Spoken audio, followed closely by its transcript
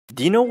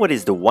Do you know what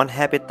is the one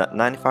habit that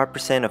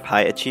 95% of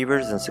high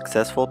achievers and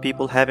successful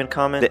people have in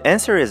common? The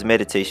answer is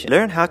meditation.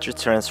 Learn how to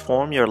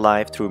transform your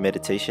life through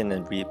meditation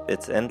and reap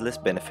its endless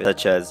benefits,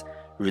 such as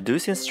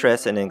reducing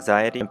stress and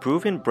anxiety,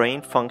 improving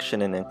brain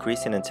function and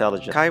increasing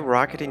intelligence,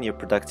 skyrocketing your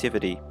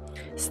productivity,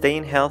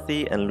 staying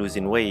healthy and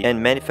losing weight,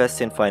 and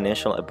manifesting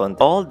financial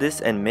abundance. All this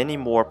and many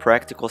more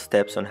practical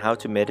steps on how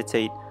to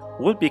meditate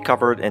will be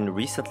covered in a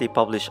recently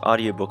published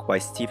audiobook by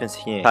Stephen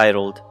Hien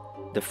titled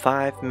The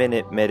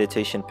 5-Minute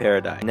Meditation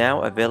Paradigm,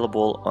 now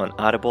available on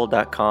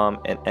audible.com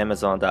and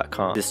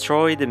amazon.com.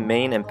 Destroy the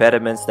main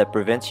impediments that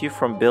prevent you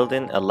from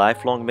building a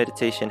lifelong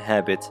meditation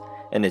habit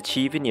and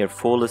achieving your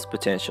fullest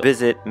potential.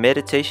 Visit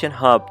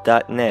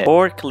meditationhub.net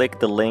or click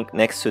the link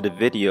next to the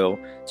video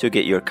to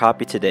get your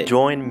copy today.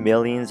 Join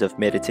millions of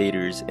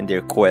meditators in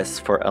their quest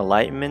for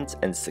enlightenment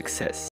and success.